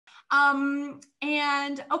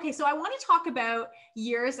And okay, so I want to talk about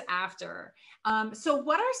years after. So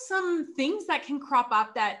what are some things that can crop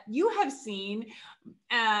up that you have seen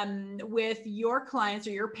with your clients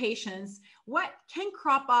or your patients? What can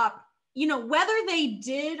crop up, you know, whether they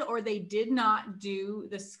did or they did not do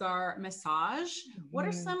the scar massage? What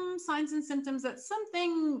are some signs and symptoms that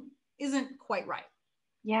something isn't quite right?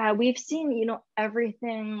 Yeah, we've seen, you know,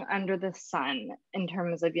 everything under the sun in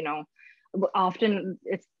terms of, you know, often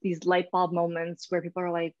it's these light bulb moments where people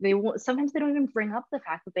are like, sometimes they don't even bring up the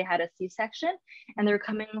fact that they had a C-section and they're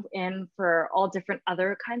coming in for all different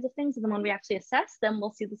other kinds of things. And then when we actually assess them,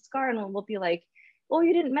 we'll see the scar and we'll be like, oh,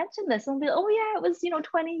 you didn't mention this. And we'll be, oh yeah, it was, you know,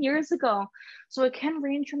 20 years ago. So it can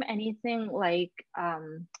range from anything like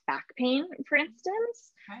back pain, for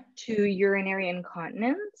instance, to urinary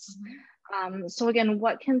incontinence. So again,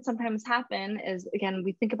 what can sometimes happen is, again,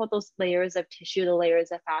 we think about those layers of tissue, the layers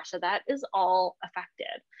of fascia, that is all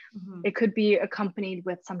affected. It could be accompanied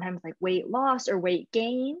with sometimes like weight loss or weight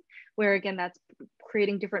gain, where again, that's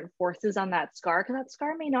creating different forces on that scar, because that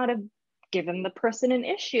scar may not have given the person an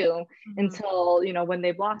issue until, you know, when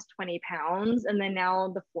they've lost 20 pounds, and then now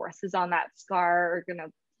the forces on that scar are going to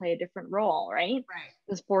play a different role, right?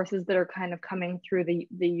 Those forces that are kind of coming through the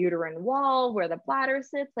uterine wall where the bladder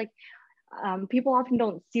sits, like people often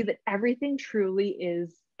don't see that everything truly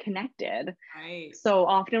is connected. So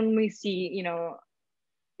often when we see, you know,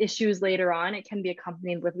 issues later on, it can be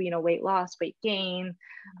accompanied with, you know, weight loss, weight gain,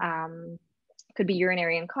 could be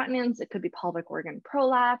urinary incontinence, it could be pelvic organ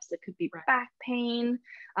prolapse, it could be back pain.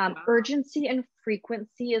 Urgency and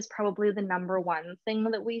frequency is probably the number one thing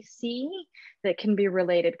that we see that can be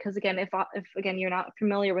related. Because again, if again, you're not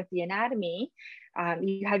familiar with the anatomy,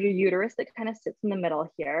 you have your uterus that kind of sits in the middle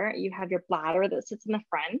here. You have your bladder that sits in the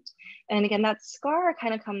front. And again, that scar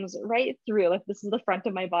kind of comes right through, like this is the front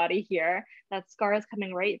of my body here. That scar is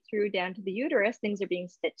coming right through down to the uterus. Things are being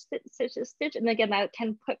stitched. And again, that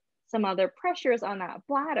can put some other pressures on that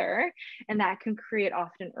bladder, and that can create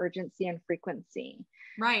often urgency and frequency.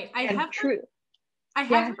 I have heard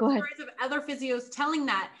stories of other physios telling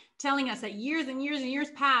us that years and years and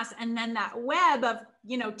years pass, and then that web of,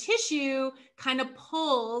 you know, tissue kind of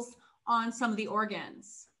pulls on some of the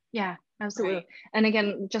organs. Yeah, absolutely. And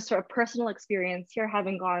again, just sort of personal experience here,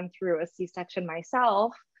 having gone through a C-section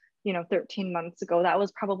myself, you know, 13 months ago, that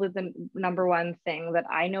was probably the number one thing that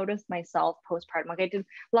I noticed myself postpartum. Like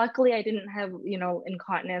luckily I didn't have, you know,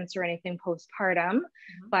 incontinence or anything postpartum,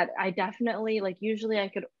 but I definitely, like, usually I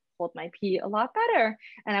could hold my pee a lot better.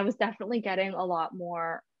 And I was definitely getting a lot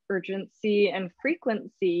more urgency and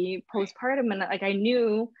frequency postpartum. And like, I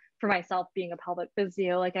knew for myself being a pelvic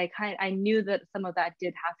physio, like I knew that some of that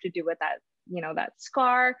did have to do with that, you know, that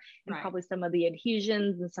scar and probably some of the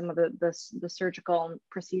adhesions and some of the surgical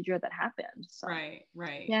procedure that happened. So,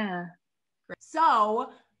 yeah.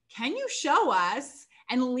 So can you show us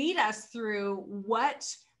and lead us through what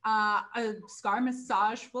a scar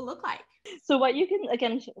massage will look like? So what you can,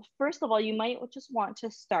 again, first of all, you might just want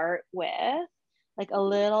to start with like a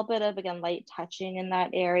little bit of, again, light touching in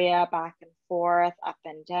that area, back and forth, up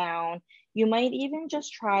and down. You might even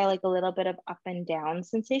just try like a little bit of up and down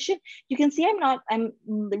sensation. You can see I'm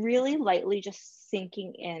really lightly just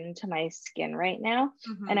sinking into my skin right now.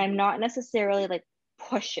 And I'm not necessarily like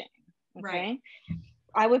pushing, okay?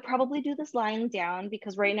 I would probably do this lying down,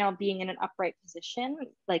 because right now, being in an upright position,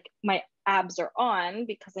 like my abs are on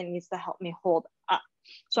because it needs to help me hold up.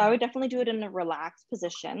 So I would definitely do it in a relaxed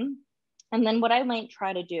position. And then what I might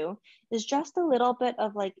try to do is just a little bit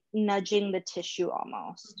of like nudging the tissue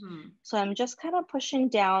almost. So I'm just kind of pushing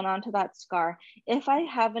down onto that scar. If I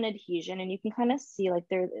have an adhesion, and you can kind of see like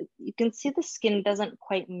you can see the skin doesn't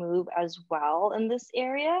quite move as well in this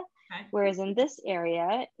area. Whereas in this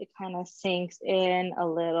area, it kind of sinks in a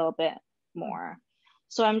little bit more.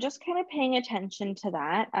 So I'm just kind of paying attention to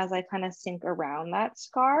that as I kind of sink around that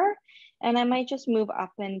scar. And I might just move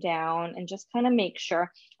up and down and just kind of make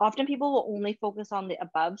sure. Often people will only focus on the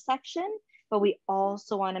above section, but we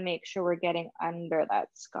also want to make sure we're getting under that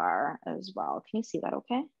scar as well. Can you see that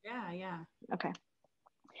okay? Yeah. Okay.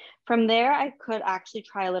 From there, I could actually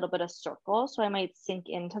try a little bit of circle. So I might sink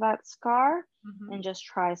into that scar and just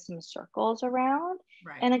try some circles around.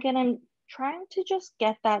 And again, I'm trying to just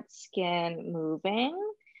get that skin moving.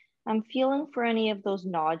 I'm feeling for any of those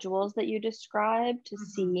nodules that you described to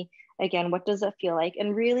see, again, what does it feel like?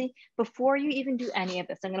 And really, before you even do any of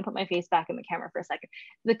this, I'm going to put my face back in the camera for a second.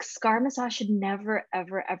 The scar massage should never,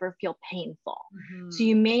 ever, ever feel painful. So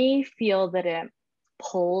you may feel that it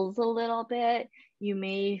pulls a little bit. You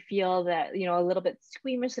may feel that, you know, a little bit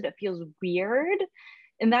squeamish, that it feels weird.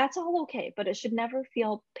 And that's all okay, but it should never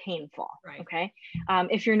feel painful. Right. Okay.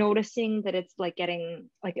 If you're noticing that it's like getting,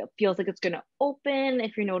 like it feels like it's going to open,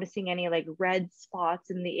 if you're noticing any like red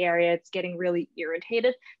spots in the area, it's getting really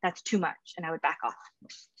irritated, that's too much. And I would back off.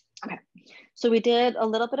 Okay. So we did a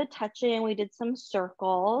little bit of touching. We did some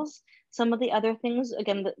circles. Some of the other things,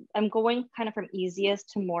 again, I'm going kind of from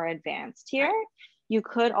easiest to more advanced here. You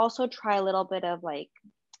could also try a little bit of like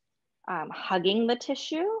hugging the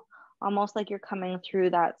tissue, almost like you're coming through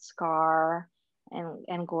that scar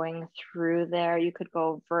and going through there. You could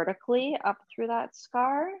go vertically up through that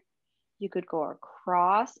scar. You could go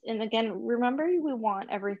across. And again, remember, we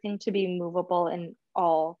want everything to be movable in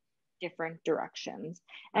all different directions.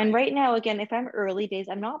 And right now, again, if I'm early days,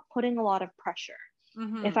 I'm not putting a lot of pressure.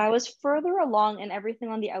 If I was further along and everything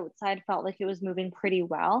on the outside felt like it was moving pretty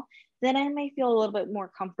well, then I may feel a little bit more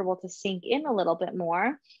comfortable to sink in a little bit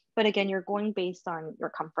more. But again, you're going based on your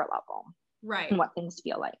comfort level, right, and what things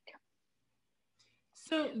feel like.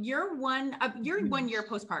 So you're 1 year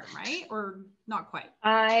postpartum, right? Or not quite?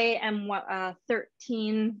 I am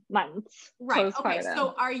 13 months. Right. Postpartum. Okay.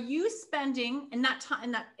 So are you spending in that time,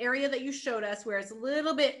 in that area that you showed us, where it's a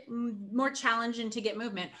little bit more challenging to get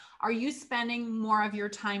movement, are you spending more of your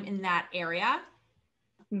time in that area?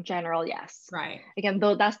 In general, yes. Right. Again,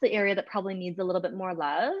 though, that's the area that probably needs a little bit more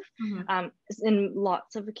love. In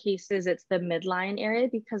lots of cases, it's the midline area,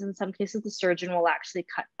 because in some cases the surgeon will actually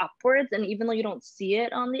cut upwards, and even though you don't see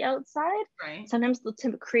it on the outside, sometimes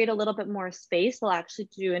to create a little bit more space, they'll actually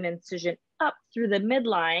do an incision up through the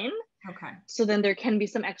midline. Okay. So then there can be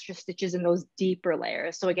some extra stitches in those deeper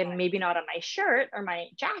layers. So again, maybe not on my shirt or my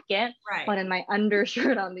jacket, but in my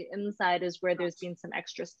undershirt on the inside is where there's been some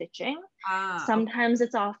extra stitching. Sometimes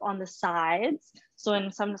it's off on the sides. So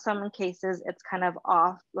in some cases, it's kind of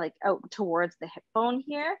off, like out towards the hip bone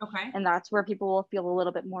here. Okay. And that's where people will feel a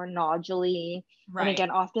little bit more noduly. And again,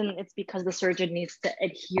 often it's because the surgeon needs to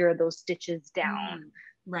adhere those stitches down.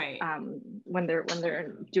 When they're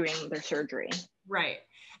doing their surgery. Right.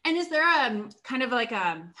 And is there a kind of like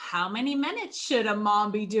how many minutes should a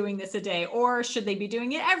mom be doing this a day, or should they be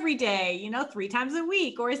doing it every day, 3 times a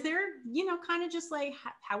week? Or is there, kind of just like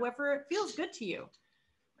however it feels good to you?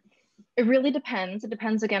 It really depends. It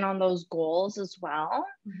depends again on those goals as well.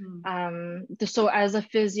 So as a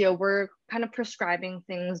physio, we're kind of prescribing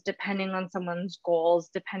things depending on someone's goals,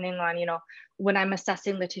 depending on, when I'm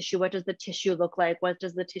assessing the tissue, what does the tissue look like? What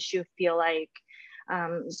does the tissue feel like?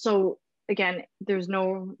 So again, there's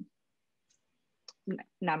no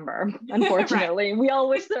number, unfortunately. We all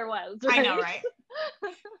wish there was. Right? I know, right?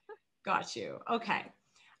 Got you. Okay.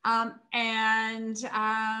 Oh,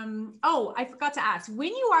 I forgot to ask,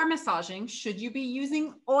 when you are massaging, should you be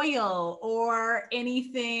using oil or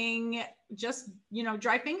anything, just,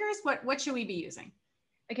 dry fingers? What should we be using?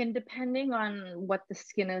 Again, depending on what the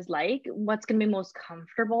skin is like, what's going to be most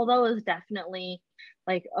comfortable though is definitely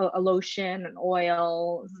like a lotion, an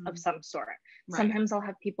oil of some sort. Sometimes I'll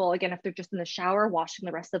have people, again, if they're just in the shower, washing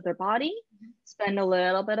the rest of their body, spend a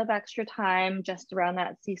little bit of extra time just around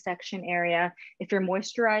that C-section area. If you're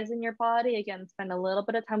moisturizing your body, again, spend a little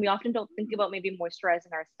bit of time. We often don't think about maybe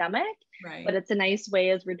moisturizing our stomach, but it's a nice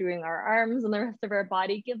way as we're doing our arms and the rest of our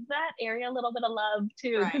body, give that area a little bit of love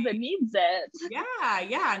too, because it needs it.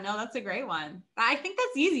 Yeah, no, that's a great one. I think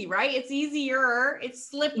that's easy, right? It's easier, it's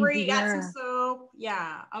slippery, got some soap.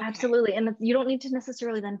 Yeah, okay. Absolutely. And you don't need to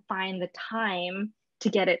necessarily then find the time to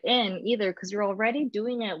get it in either, because you're already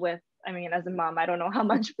doing it with, as a mom, I don't know how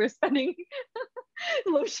much we're spending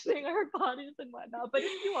lotioning our bodies and whatnot, but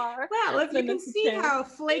if you are, well, if you can see how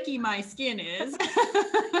flaky my skin is,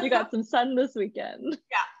 you got some sun this weekend.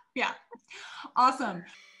 Yeah, awesome.